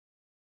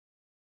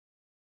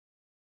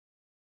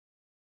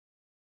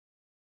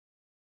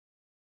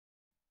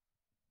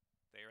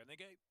They're in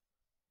the gate.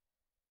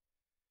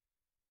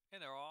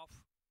 And they're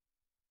off.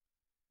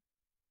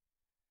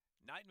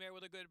 Nightmare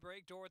with a good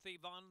break. Dorothy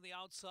Vaughn on the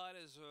outside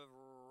is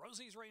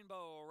Rosie's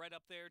Rainbow right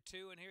up there,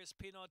 too. And here's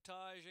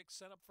Pinotage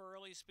set up for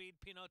early speed.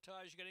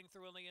 Pinotage getting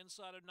through on the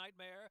inside of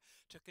Nightmare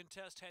to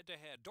contest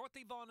head-to-head.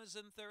 Dorothy Vaughn is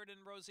in third,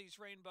 and Rosie's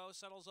Rainbow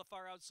settles a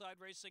far outside,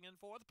 racing in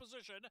fourth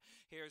position.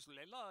 Here's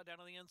Leila down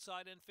on the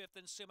inside in fifth,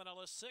 and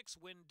Simonella sixth.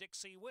 Win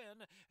Dixie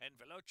Win, and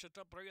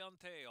Velocita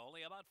Brillante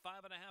only about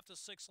 5.5 to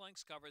 6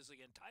 lengths covers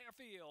the entire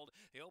field.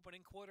 The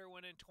opening quarter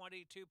went in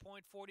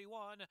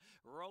 22.41.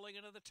 Rolling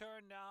into the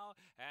turn now,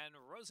 and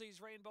Rosie's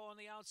Rainbow on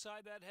the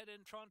outside, that head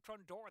in front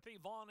from Dorothy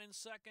Vaughn in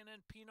second,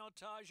 and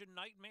Pinotage and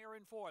Nightmare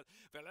in fourth.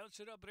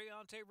 Velocita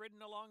Brillante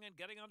ridden along and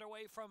getting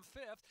underway from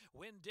fifth.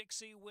 Win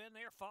Dixie Win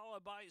there,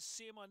 followed by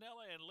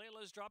Simonella, and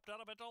Leila's dropped out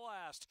of it to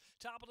last.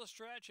 Top of the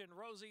stretch, and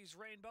Rosie's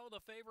Rainbow,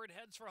 the favorite,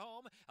 heads for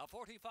home. A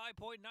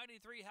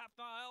 45.93 half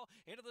mile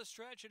into the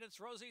stretch, and it's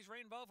Rosie's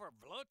Rainbow for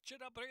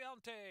Velocita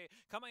Brillante.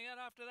 Coming in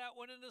after that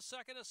one into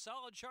second, a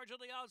solid charge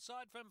on the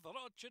outside from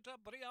Velocita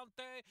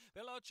Brillante.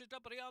 Velocita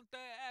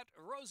Brillante at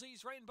Rosie's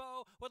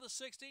Rainbow with a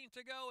 16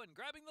 to go, and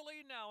grabbing the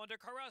lead now under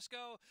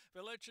Carrasco.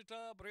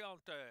 Velocita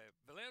Brillante.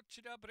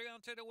 Velocita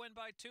Brillante to win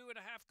by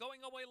 2.5,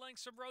 going away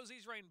lengths from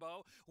Rosie's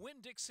Rainbow.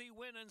 Win Dixie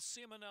Win and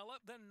Simonella,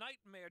 then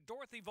Nightmare,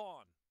 Dorothy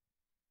Vaughn.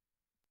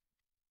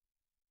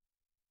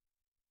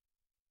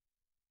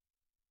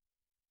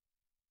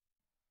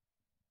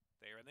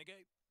 They're in the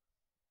gate.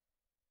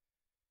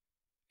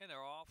 And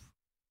they're off.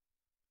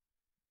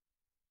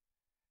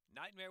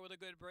 Nightmare with a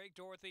good break.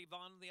 Dorothy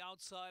Vaughn on the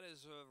outside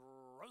is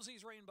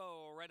Rosie's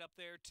Rainbow right up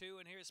there,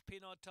 too. And here's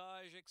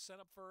Pinotage set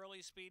up for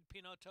early speed.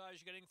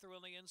 Pinotage getting through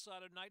on the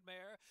inside of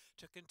Nightmare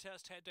to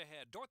contest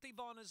head-to-head. Dorothy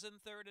Vaughn is in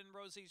third, and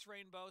Rosie's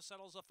Rainbow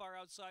settles a far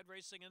outside,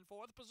 racing in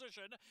fourth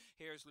position.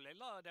 Here's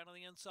Leila down on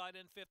the inside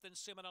in fifth, and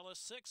Simonella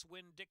sixth.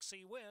 Win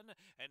Dixie Win,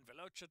 and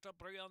Velocita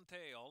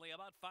Brillante only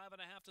about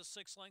 5.5 to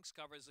 6 lengths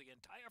covers the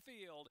entire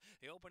field.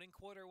 The opening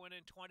quarter went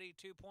in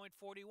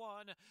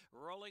 22.41.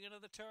 Rolling into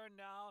the turn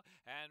now,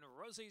 and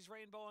Rosie's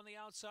Rainbow on the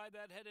outside,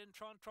 that head in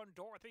front from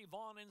Dorothy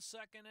Vaughn in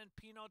second, and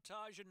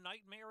Pinotage and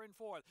Nightmare in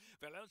fourth.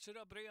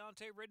 Velocita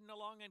Brillante ridden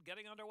along and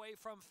getting underway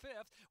from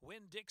fifth.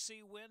 Win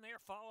Dixie Win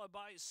there, followed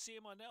by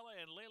Simonella,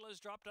 and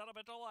Leila's dropped out of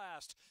it to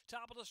last.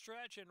 Top of the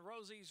stretch, and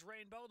Rosie's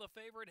Rainbow, the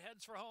favorite,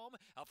 heads for home.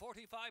 A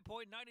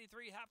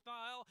 45.93 half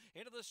mile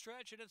into the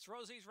stretch, and it's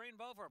Rosie's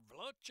Rainbow for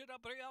Velocita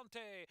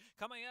Brillante.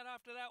 Coming in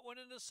after that one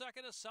into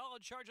second, a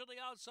solid charge on the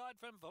outside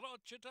from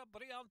Velocita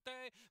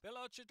Brillante.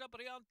 Velocita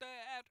Brillante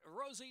at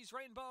Rosie's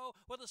Rainbow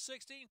with a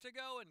 16 to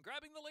go, and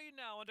grabbing the lead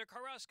now under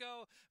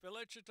Carrasco.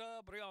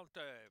 Velocita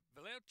Brillante.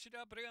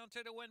 Velocita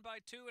Brillante to win by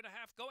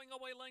 2.5, going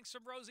away lengths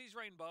from Rosie's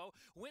Rainbow.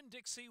 Win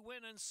Dixie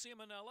Win and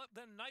Simonella,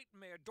 then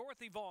Nightmare,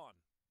 Dorothy Vaughn.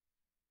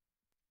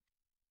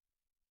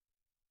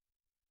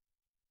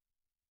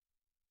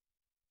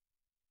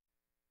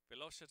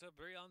 Velocita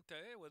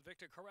Brillante with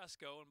Victor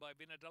Carrasco, and by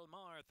Vina Del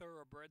Mar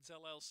Thoroughbreds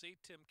LLC.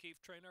 Tim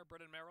Keefe trainer,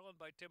 Brennan, Maryland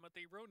by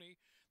Timothy Rooney.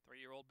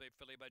 3-year-old Bay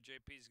Filly by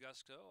JP's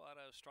Gusto. Out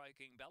of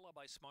Striking Bella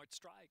by Smart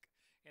Strike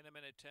in a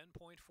minute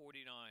 10.49.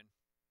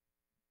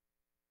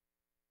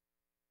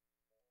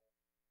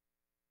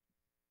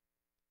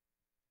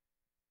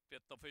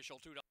 Fifth official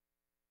 $2.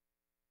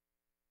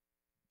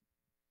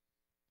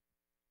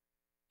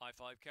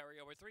 I-5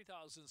 carryover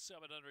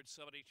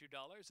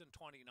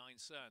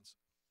 $3,772.29.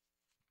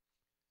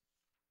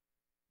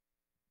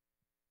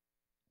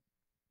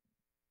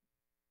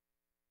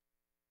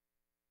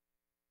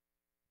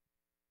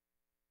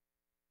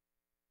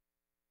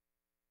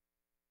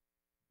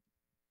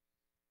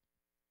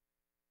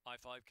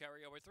 I-5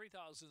 carryover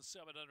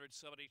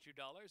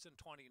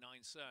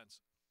 $3,772.29.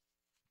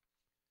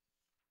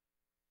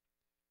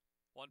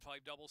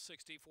 1-5 double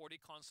 60-40,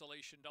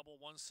 consolation double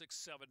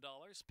 $167,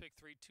 pick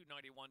 3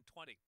 $291.20.